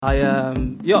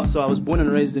So I was born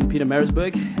and raised in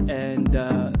Pietermaritzburg, and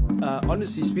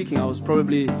honestly speaking, I was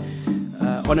probably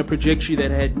on a trajectory that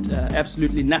had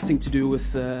absolutely nothing to do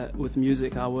with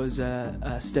music. I was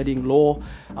studying law.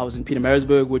 I was in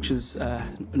Pietermaritzburg, which is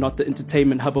not the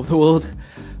entertainment hub of the world,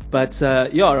 but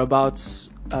about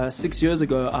 6 years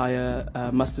ago,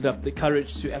 I mustered up the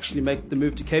courage to actually make the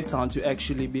move to Cape Town to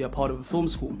actually be a part of a film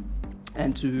school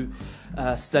and to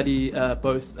study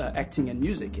both acting and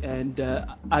music. And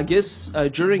I guess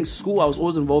during school I was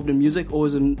always involved in music,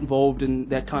 always involved in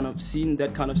that kind of scene,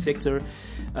 that kind of sector,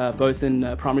 both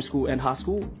in primary school and high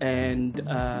school. And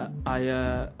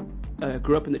I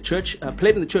grew up in the church,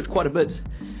 played in the church quite a bit.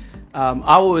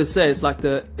 I always say it's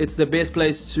the best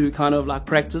place to kind of like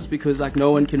practice, because like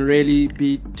no one can really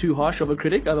be too harsh of a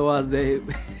critic, otherwise they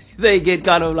get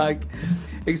kind of like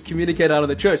excommunicated out of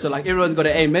the church. So like everyone's got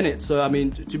an amen in it. So I mean,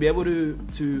 to be able to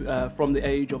from the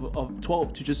age of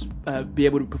 12 to just be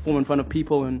able to perform in front of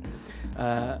people and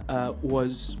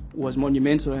was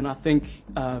monumental. And I think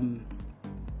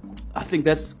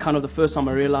that's kind of the first time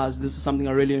I realized this is something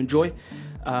I really enjoy.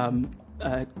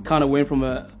 Kind of went from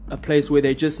a place where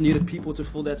they just needed people to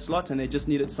fill that slot, and they just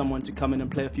needed someone to come in and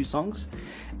play a few songs,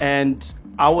 and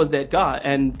I was that guy.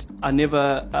 And I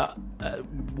never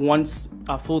once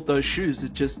I filled those shoes,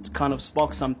 it just kind of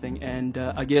sparked something. And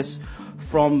I guess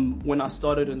from when I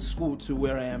started in school to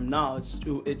where I am now,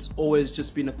 it's always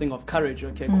just been a thing of courage.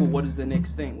 Okay, cool. What is the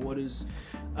next thing? What is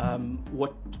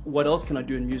what else can I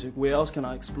do in music? Where else can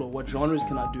I explore? What genres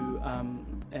can I do?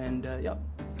 Yeah.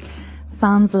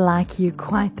 Sounds like you're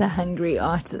quite the hungry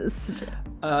artist.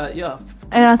 Yeah.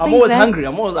 And I'm always hungry.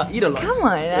 I'm always like, eat a lot. Come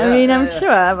on. I'm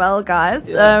sure. Well, guys,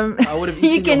 I would have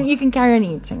eaten you can carry on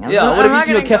eating. I would have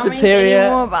eaten your cafeteria.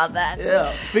 More about that.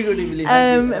 Yeah, figuratively.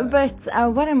 But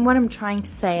what I'm trying to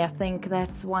say, I think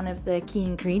that's one of the key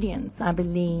ingredients, I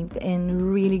believe,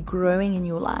 in really growing in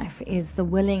your life, is the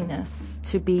willingness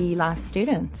to be life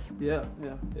student. Yeah.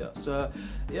 So,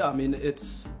 I mean,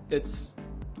 it's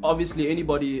obviously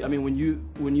anybody. I mean,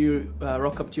 when you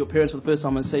rock up to your parents for the first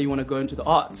time and say you want to go into the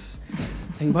arts,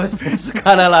 I think most parents are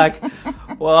kind of like,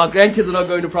 well, our grandkids are not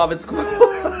going to private school.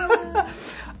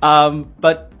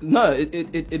 But no,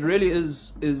 it really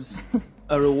is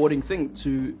a rewarding thing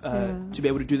to be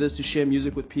able to do this, to share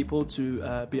music with people,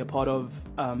 to be a part of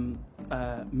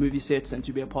movie sets, and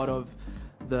to be a part of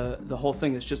the whole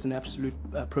thing. Is just an absolute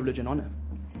privilege and honor.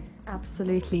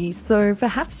 Absolutely. So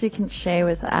perhaps you can share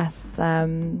with us,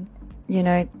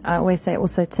 I always say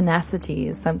also tenacity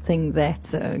is something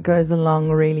that goes along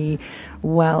really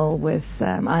well with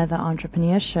either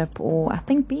entrepreneurship or I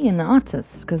think being an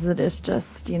artist, because it is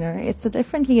just, it's a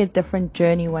different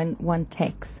journey one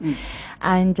takes.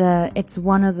 And it's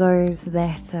one of those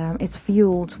that is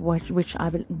fueled, which I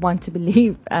want to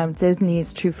believe certainly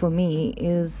is true for me,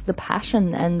 is the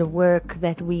passion and the work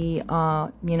that we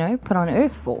are, put on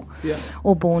earth for,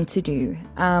 or born to do.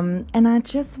 And I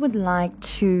just would like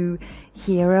to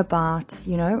hear about,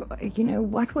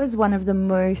 what was one of the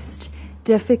most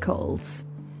difficult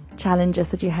challenges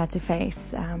that you had to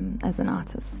face as an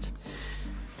artist?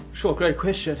 Sure, great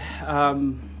question.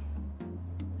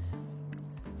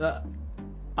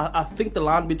 I think the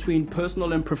line between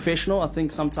personal and professional, I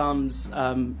think sometimes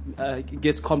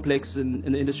gets complex in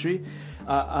the industry.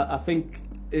 I think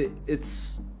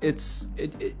it's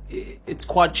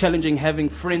quite challenging having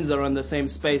friends that are in the same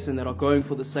space and that are going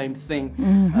for the same thing,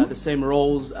 the same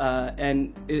roles.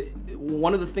 And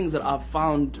one of the things that I've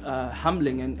found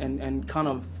humbling and kind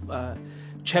of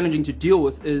challenging to deal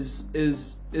with is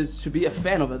to be a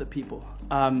fan of other people.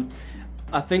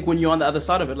 I think when you're on the other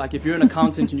side of it, like if you're an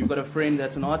accountant and you've got a friend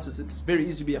that's an artist, it's very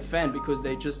easy to be a fan because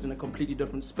they're just in a completely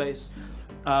different space.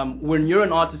 When you're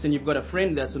an artist and you've got a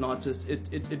friend that's an artist,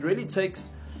 it really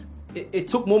takes... It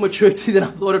took more maturity than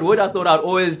I thought it would. I thought I'd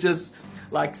always just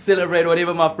like celebrate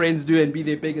whatever my friends do and be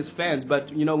their biggest fans.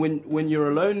 But when you're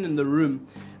alone in the room,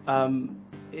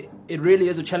 it really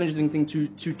is a challenging thing to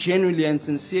genuinely and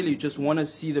sincerely just want to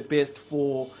see the best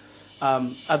for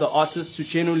other artists, to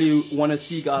generally want to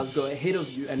see guys go ahead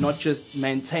of you and not just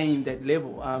maintain that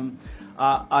level.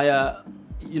 I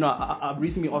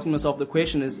recently asked myself the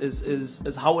question: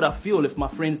 is how would I feel if my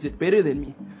friends did better than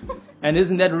me? And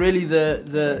isn't that really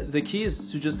the key,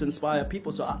 is to just inspire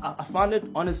people? So I find it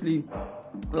honestly,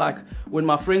 like when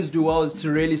my friends do well, is to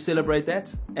really celebrate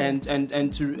that and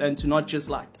to not just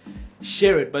like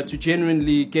share it, but to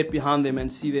genuinely get behind them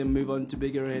and see them move on to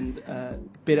bigger and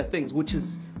better things, which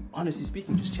is honestly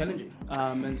speaking, just challenging.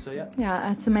 And so,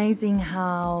 Yeah, it's amazing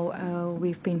how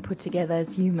we've been put together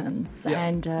as humans. Yeah.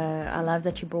 And I love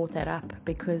that you brought that up,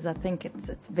 because I think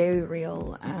it's very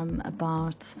real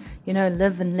about,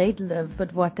 live and let live.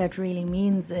 But what that really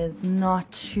means is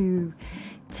not to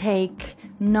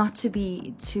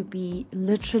be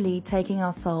literally taking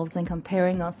ourselves and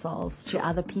comparing ourselves to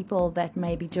other people that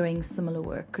may be doing similar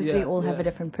work, because we all have a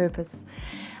different purpose.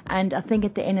 And I think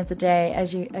at the end of the day,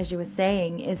 as you were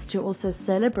saying, is to also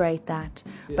celebrate that,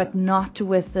 but not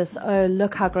with this, oh,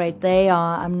 look how great they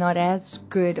are, I'm not as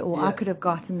good, or I could have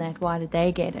gotten that, why did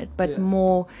they get it? But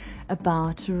more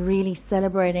about really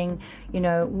celebrating,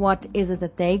 what is it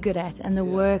that they're good at, and the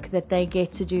work that they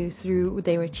get to do through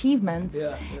their achievements,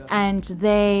 and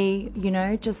they,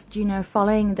 just,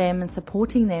 following them and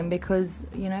supporting them, because,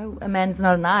 a man's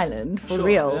not an island for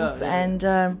reals. And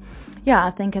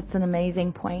I think it's an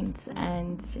amazing point.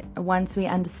 And once we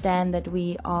understand that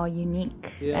we are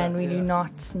unique and we do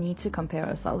not need to compare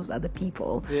ourselves with other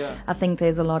people, I think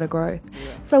there's a lot of growth.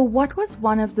 So what was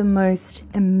one of the most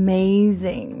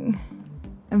amazing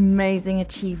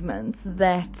achievements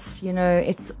that,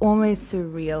 it's almost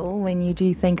surreal when you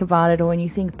do think about it, or when you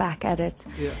think back at it,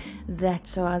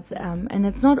 that was, and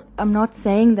I'm not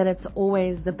saying that it's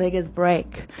always the biggest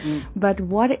break, but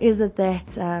what is it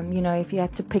that, if you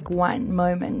had to pick one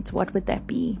moment, what would that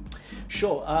be?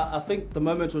 Sure. I think the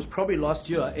moment was probably last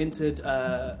year. I entered,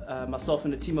 myself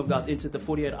and a team of guys entered the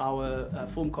 48-hour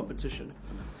film competition.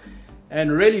 And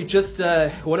really just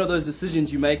one of those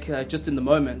decisions you make just in the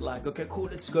moment, like, okay, cool,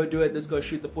 let's go do it. Let's go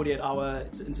shoot the 48-hour.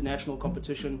 It's an international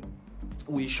competition.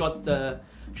 We shot the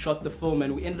film,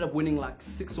 and we ended up winning like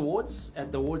 6 awards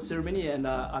at the award ceremony. And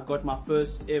I got my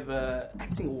first ever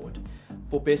acting award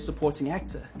for Best Supporting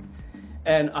Actor.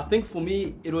 And I think for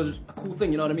me, it was a cool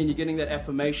thing, you know what I mean? You're getting that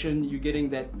affirmation, you're getting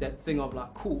that thing of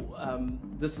like, cool,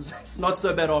 it's not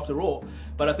so bad after all.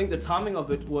 But I think the timing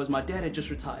of it was my dad had just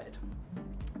retired.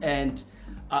 And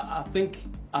I think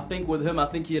with him, I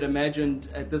think he had imagined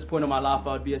at this point in my life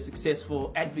I would be a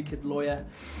successful advocate lawyer,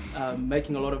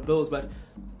 making a lot of bills. But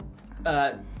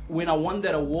when I won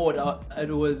that award, it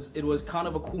was kind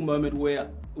of a cool moment where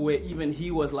even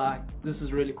he was like, this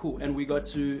is really cool. And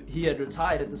he had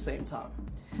retired at the same time.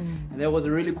 And that was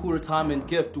a really cool retirement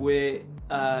gift where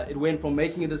it went from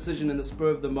making a decision in the spur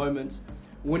of the moment,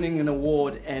 winning an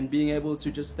award, and being able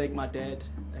to just thank my dad.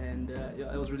 And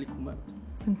it was a really cool moment.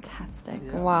 Fantastic.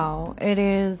 Yeah. Wow. It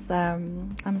is,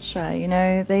 I'm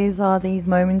sure, these are these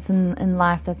moments in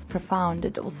life that's profound.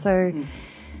 It also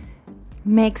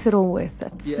makes it all worth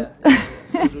it. Yeah.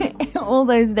 Really cool. All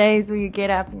those days where you get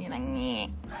up and you're like,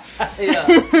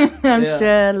 I'm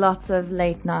sure lots of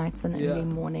late nights and early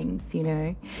mornings,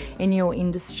 in your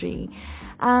industry.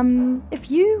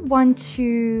 If you want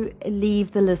to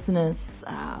leave the listeners,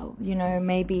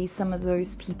 maybe some of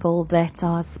those people that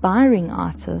are aspiring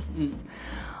artists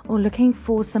or looking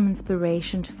for some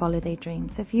inspiration to follow their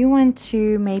dreams, if you want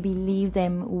to maybe leave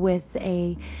them with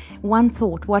one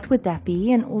thought, what would that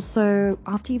be? And also,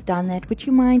 after you've done that, would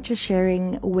you mind just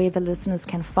sharing where the listeners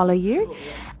can follow you? Sure,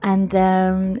 And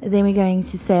then we're going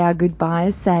to say our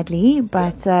goodbyes, sadly,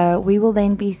 but we will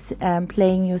then be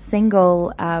playing your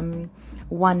single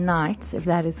One Night, if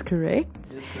that is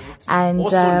correct. Yes, correct. And or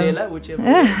Sondela, whichever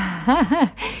it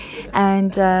is.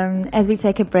 And as we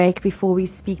take a break before we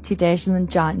speak to Dajal and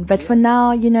John. But for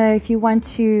now, if you want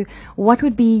to, what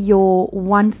would be your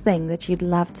one thing that you'd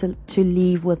love to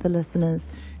leave with the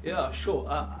listeners? Yeah, sure.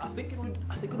 I think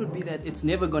it would be that it's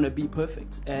never going to be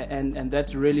perfect, and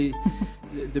that's really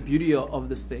the beauty of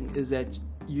this thing, is that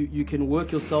you can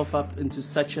work yourself up into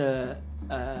such a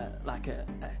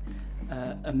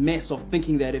mess of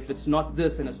thinking that if it's not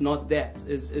this and it's not that,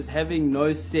 is having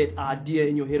no set idea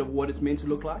in your head of what it's meant to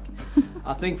look like.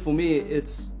 I think for me,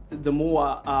 it's the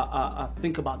more I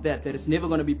think about that it's never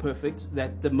going to be perfect,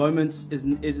 that the moment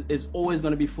is always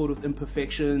going to be filled with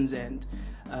imperfections, and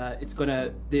it's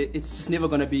just never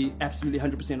going to be absolutely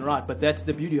 100% right. But that's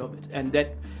the beauty of it, and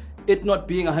that it not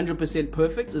being 100%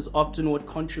 perfect is often what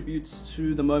contributes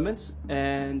to the moment.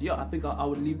 And I think I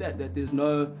would leave that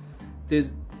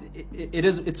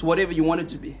it's whatever you want it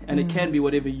to be, and it can be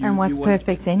whatever you want. And what's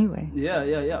perfect anyway.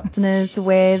 Yeah. Listeners,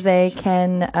 where they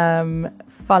can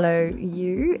follow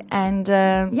you. And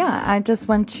I just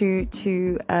want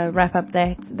to wrap up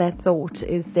that thought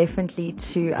is definitely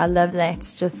I love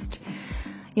that, just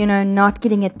not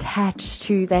getting attached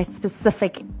to that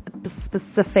specific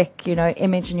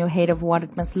image in your head of what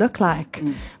it must look like,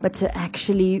 but to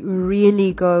actually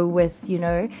really go with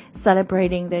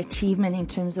celebrating the achievement in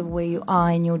terms of where you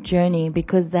are in your journey,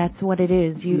 because that's what it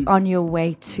is. You're on your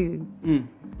way to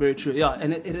Very true. Yeah,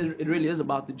 and it really is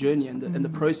about the journey and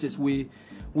the process. We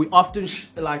often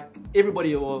like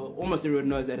everybody or almost everyone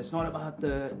knows that it's not about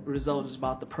the result; it's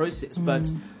about the process.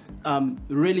 But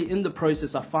really, in the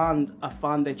process, I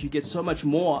found that you get so much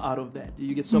more out of that.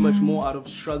 You get so much more out of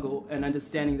struggle and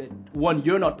understanding that one,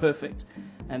 you're not perfect,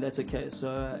 and that's okay. So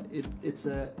it's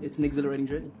an exhilarating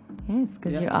journey. Yes,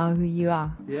 because you are who you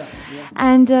are. Yeah.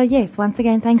 And yes, once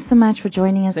again, thanks so much for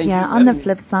joining us here on the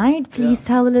Flipside. Please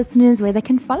tell the listeners where they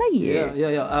can follow you.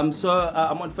 Yeah. So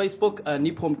I'm on Facebook,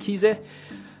 Nipho Mkhize.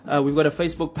 We've got a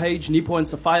Facebook page, Nipho and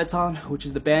Sapphire Town, which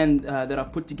is the band that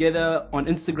I've put together. On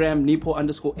Instagram,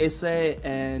 Nipho_SA,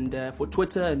 and for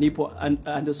Twitter,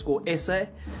 Nipho_SA.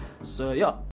 So yeah.